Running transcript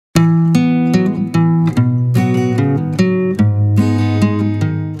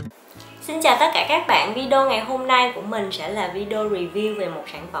các bạn, video ngày hôm nay của mình sẽ là video review về một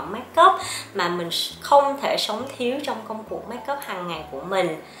sản phẩm makeup mà mình không thể sống thiếu trong công cuộc makeup hàng ngày của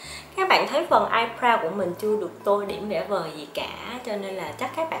mình. Các bạn thấy phần eyebrow của mình chưa được tô điểm vẽ vời gì cả, cho nên là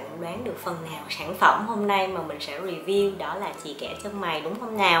chắc các bạn cũng đoán được phần nào sản phẩm hôm nay mà mình sẽ review đó là chì kẻ chân mày, đúng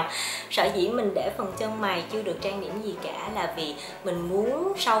không nào? Sở dĩ mình để phần chân mày chưa được trang điểm gì cả là vì mình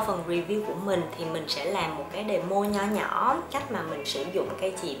muốn sau phần review của mình thì mình sẽ làm một cái demo nho nhỏ cách mà mình sử dụng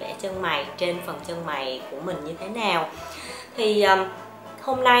cây chì vẽ chân mày trên phần chân mày của mình như thế nào. Thì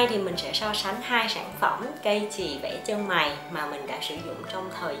hôm nay thì mình sẽ so sánh hai sản phẩm cây chì vẽ chân mày mà mình đã sử dụng trong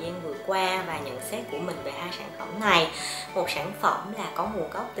thời gian vừa qua và nhận xét của mình về hai sản phẩm này. Một sản phẩm là có nguồn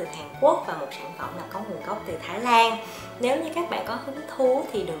gốc từ Hàn Quốc và một sản phẩm là có nguồn gốc từ Thái Lan. Nếu như các bạn có hứng thú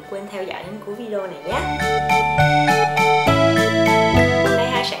thì đừng quên theo dõi đến cuối video này nhé. Đây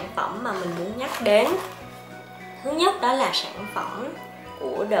hai sản phẩm mà mình muốn nhắc đến. Thứ nhất đó là sản phẩm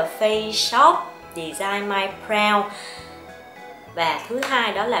của TheFaceShop Design My Brow. Và thứ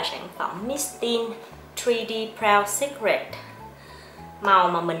hai đó là sản phẩm Mistine 3D Brow Secret. Màu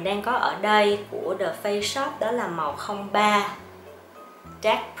mà mình đang có ở đây của TheFaceShop đó là màu 03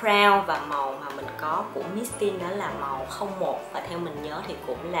 Dark Brown, và màu mà mình có của Mistine đó là màu 01 và theo mình nhớ thì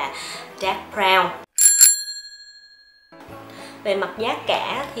cũng là Dark Brown. Về mặt giá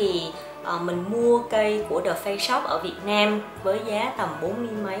cả thì mình mua cây của TheFaceShop ở Việt Nam với giá tầm 40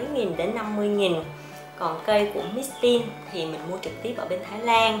 mấy nghìn đến 50 nghìn. Còn cây của Mistine thì mình mua trực tiếp ở bên Thái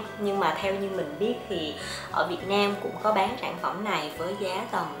Lan. Nhưng mà theo như mình biết thì ở Việt Nam cũng có bán sản phẩm này với giá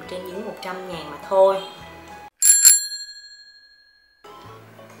tầm trên dưới 100 ngàn mà thôi.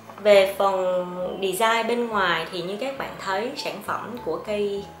 Về phần design bên ngoài thì như các bạn thấy, sản phẩm của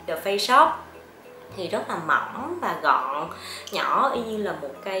cây TheFaceShop thì rất là mỏng và gọn, nhỏ y như là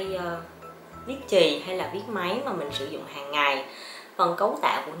một cây viết chì hay là viết máy mà mình sử dụng hàng ngày. Phần cấu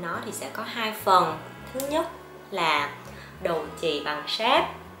tạo của nó thì sẽ có hai phần. Thứ nhất là đầu chì bằng sáp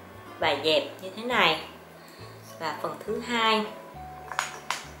và dẹp như thế này. Và phần thứ hai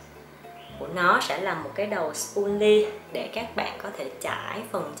của nó sẽ là một cái đầu spoolie để các bạn có thể trải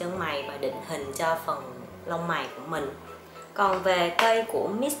phần chân mày và định hình cho phần lông mày của mình. Còn về cây của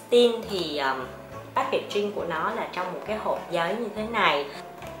Mistine thì packaging của nó là trong một cái hộp giấy như thế này.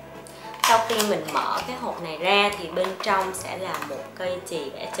 Sau khi mình mở cái hộp này ra thì bên trong sẽ là một cây chì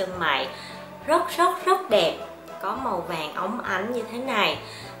vẽ chân mày rất đẹp, có màu vàng óng ánh như thế này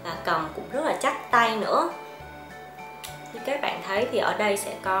và cầm cũng rất là chắc tay nữa. Như các bạn thấy thì ở đây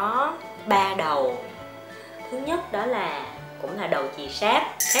sẽ có 3 đầu. Thứ nhất đó là cũng là đầu chì sáp.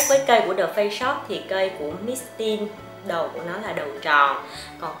 Khác với cây của TheFaceShop thì cây của Mistine đầu của nó là đầu tròn,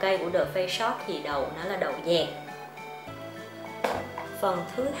 còn cây của TheFaceShop thì đầu nó là đầu dẹt. Phần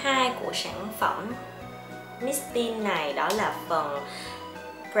thứ hai của sản phẩm Mistine này đó là phần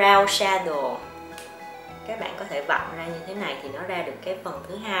brow shadow. Các bạn có thể vặn ra như thế này thì nó ra được cái phần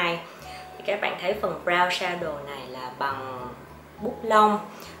thứ hai. Thì các bạn thấy phần brow shadow này là bằng bút lông,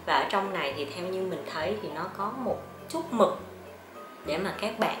 và ở trong này thì theo như mình thấy thì nó có một chút mực để mà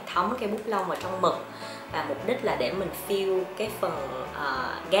các bạn thấm cái bút lông vào trong mực, và mục đích là để mình fill cái phần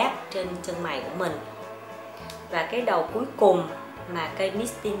gap trên chân mày của mình. Và cái đầu cuối cùng mà cây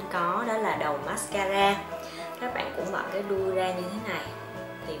Mistine có đó là đầu mascara. Các bạn cũng vặn cái đuôi ra như thế này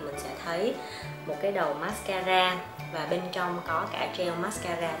thì mình sẽ thấy một cái đầu mascara, và bên trong có cả gel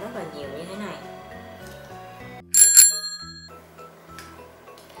mascara rất là nhiều như thế này.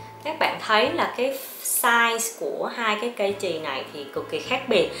 Các bạn thấy là cái size của hai cái cây chì này thì cực kỳ khác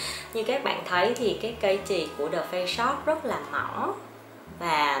biệt. Như các bạn thấy thì cái cây chì của TheFaceShop rất là mỏng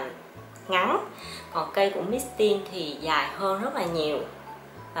và ngắn, còn cây của Mistine thì dài hơn rất là nhiều,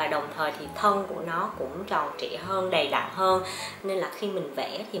 và đồng thời thì thân của nó cũng tròn trịa hơn, đầy đặn hơn, nên là khi mình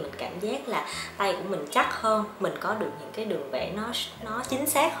vẽ thì mình cảm giác là tay của mình chắc hơn, mình có được những cái đường vẽ nó chính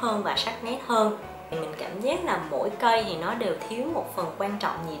xác hơn và sắc nét hơn. Mình cảm giác là mỗi cây thì nó đều thiếu một phần quan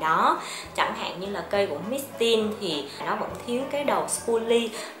trọng gì đó. Chẳng hạn như là cây của Mistine thì nó vẫn thiếu cái đầu spoolie,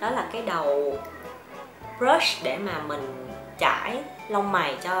 đó là cái đầu brush để mà mình trải lông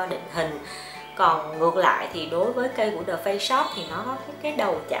mày cho định hình. Còn ngược lại thì đối với cây của TheFaceShop thì nó có cái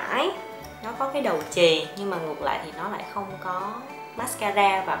đầu chải, nó có cái đầu chì, nhưng mà ngược lại thì nó lại không có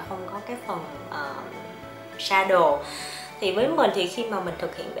mascara và không có cái phần shadow. Thì với mình thì khi mà mình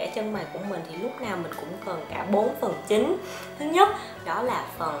thực hiện vẽ chân mày của mình thì lúc nào mình cũng cần cả 4 phần chính. Thứ nhất đó là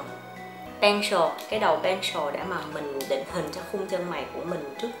phần pencil, cái đầu pencil để mà mình định hình cho khung chân mày của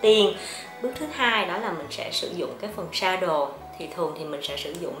mình trước tiên. Bước thứ hai đó là mình sẽ sử dụng cái phần shadow. Thì thường thì mình sẽ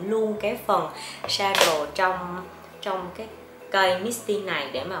sử dụng luôn cái phần shadow trong cái cây Mistine này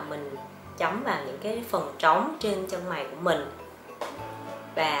để mà mình chấm vào những cái phần trống trên chân mày của mình.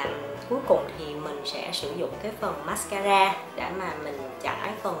 Và cuối cùng thì mình sẽ sử dụng cái phần mascara để mà mình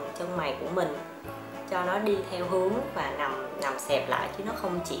trải phần chân mày của mình cho nó đi theo hướng và nằm xẹp lại chứ nó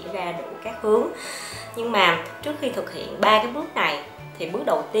không chỉ ra đủ các hướng. Nhưng mà trước khi thực hiện 3 cái bước này thì bước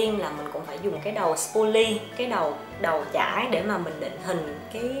đầu tiên là mình cũng phải dùng cái đầu spoolie, cái đầu chải để mà mình định hình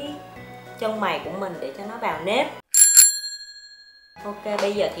cái chân mày của mình để cho nó vào nếp. Ok,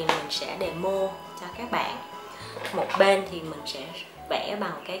 bây giờ thì mình sẽ demo cho các bạn. Một bên thì mình sẽ vẽ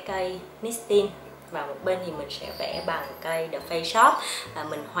bằng cái cây Mistine và một bên thì mình sẽ vẽ bằng cây TheFaceShop, và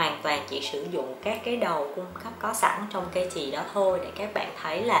mình hoàn toàn chỉ sử dụng các cái đầu cung cấp có sẵn trong cây chì đó thôi, để các bạn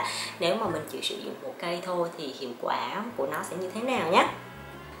thấy là nếu mà mình chỉ sử dụng một cây thôi thì hiệu quả của nó sẽ như thế nào nhé.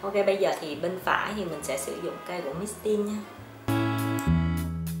 Ok, bây giờ thì bên phải thì mình sẽ sử dụng cây của Mistine nha.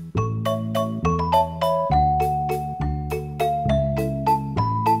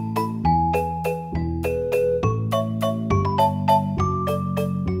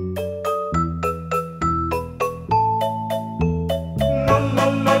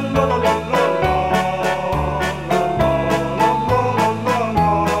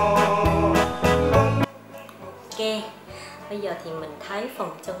 Bây giờ thì mình thấy phần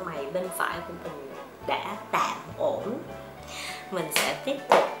chân mày bên phải của mình đã tạm ổn. Mình sẽ tiếp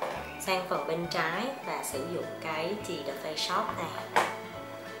tục sang phần bên trái và sử dụng cái chì TheFaceShop này.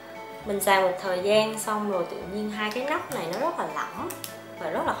 Mình xài một thời gian xong rồi tự nhiên hai cái nắp này nó rất là lỏng và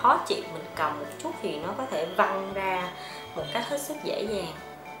rất là khó chịu. Mình cầm một chút thì nó có thể văng ra một cách hết sức dễ dàng.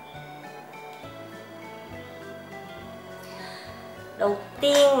 Đầu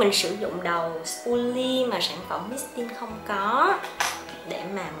tiên mình sử dụng đầu spoolie mà sản phẩm Mistine không có để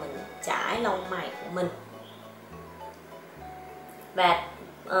mà mình trải lông mày của mình. Và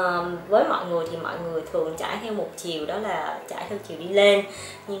với mọi người thì mọi người thường trải theo một chiều, đó là trải theo chiều đi lên.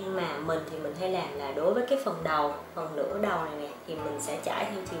 Nhưng mà mình thì mình hay làm là đối với cái phần đầu, phần nửa đầu này nè, thì mình sẽ trải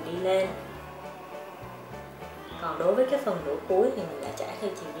theo chiều đi lên. Còn đối với cái phần nửa cuối thì mình lại trải theo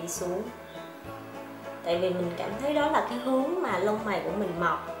chiều đi xuống. Tại vì mình cảm thấy đó là cái hướng mà lông mày của mình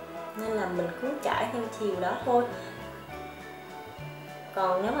mọc, nên là mình cứ trải theo chiều đó thôi.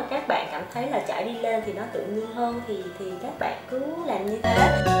 Còn nếu mà các bạn cảm thấy là trải đi lên thì nó tự nhiên hơn thì các bạn cứ làm như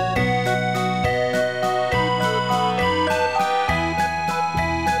thế.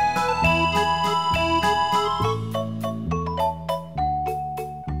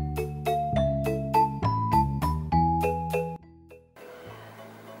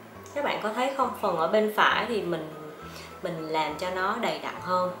 Các bạn có thấy không, phần ở bên phải thì mình làm cho nó đầy đặn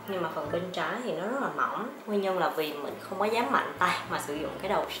hơn, nhưng mà phần bên trái thì nó rất là mỏng. Nguyên nhân là vì mình không có dám mạnh tay mà sử dụng cái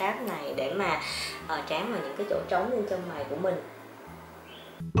đầu sáp này để mà tráng vào những cái chỗ trống lên chân mày của mình.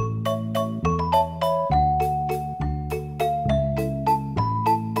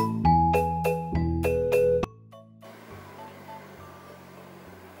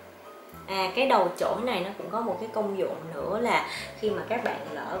 Cái đầu chổi này nó cũng có một cái công dụng nữa là khi mà các bạn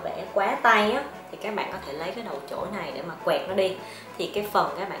lỡ vẽ quá tay á, thì các bạn có thể lấy cái đầu chổi này để mà quẹt nó đi, thì cái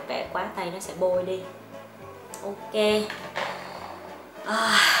phần các bạn vẽ quá tay nó sẽ bôi đi. Ok,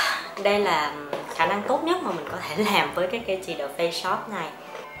 đây là khả năng tốt nhất mà mình có thể làm với cái cây chì TheFaceShop này.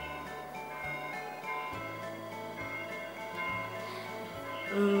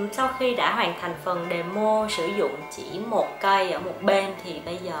 Sau khi đã hoàn thành phần demo sử dụng chỉ một cây ở một bên thì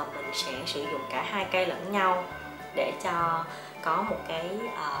bây giờ mình sẽ sử dụng cả hai cây lẫn nhau để cho có một cái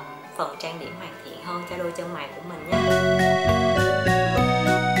phần trang điểm hoàn thiện hơn cho đôi chân mày của mình nhé.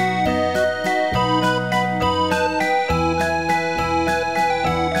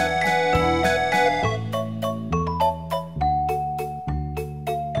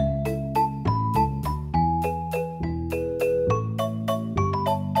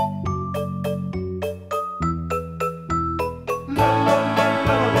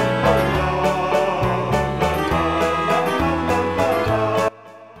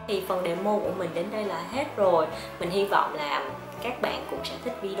 Phần demo của mình đến đây là hết rồi. Mình hy vọng là các bạn cũng sẽ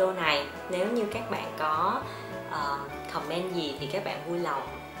thích video này. Nếu như các bạn có comment gì thì các bạn vui lòng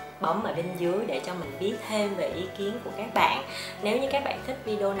bấm ở bên dưới để cho mình biết thêm về ý kiến của các bạn. Nếu như các bạn thích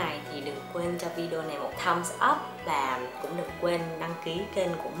video này thì đừng quên cho video này một thumbs up, và cũng đừng quên đăng ký kênh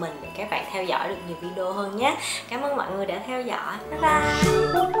của mình để các bạn theo dõi được nhiều video hơn nhé. Cảm ơn mọi người đã theo dõi. Bye bye.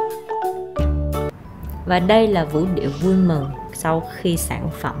 Và đây là vũ điệu vui mừng sau khi sản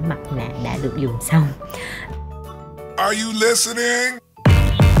phẩm mặt nạ đã được dùng xong. Are you listening?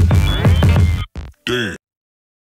 Damn.